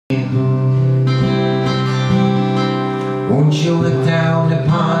Won't you look down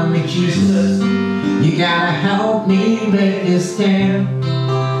upon me, Jesus? You gotta help me make a stand.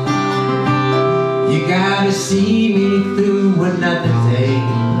 You gotta see me through another day.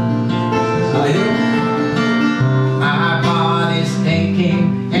 My body's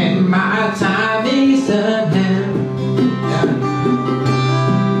aching and my time is at hand.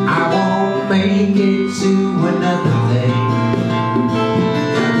 I won't make it to another day.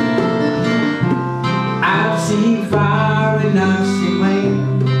 I've seen fire and I've seen rain.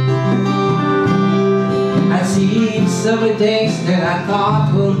 I've seen summer days that I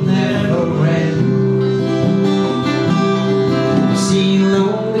thought would never end. I've seen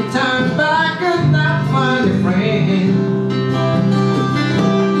lonely times but I could not find a friend.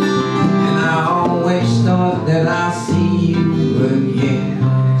 And I always thought that I'll see you again.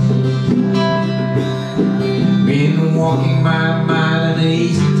 Been walking my mind an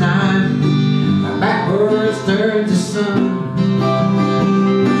easy time, my backwards turned to sun.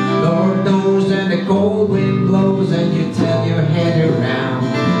 Lord knows that the cold wind blows and you tell your head around.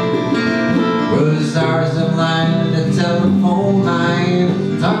 Well, the stars have lined the telephone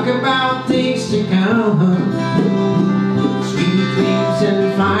line, talk about things to come. Sweet dreams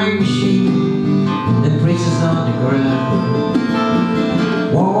and flying machine and praises on the ground.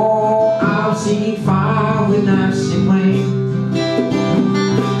 Whoa, I've seen fire when I've seen rain.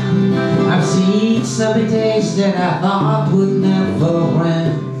 I've seen sunny days that I thought would never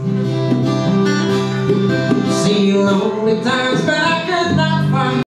end. Seen lonely times but I could not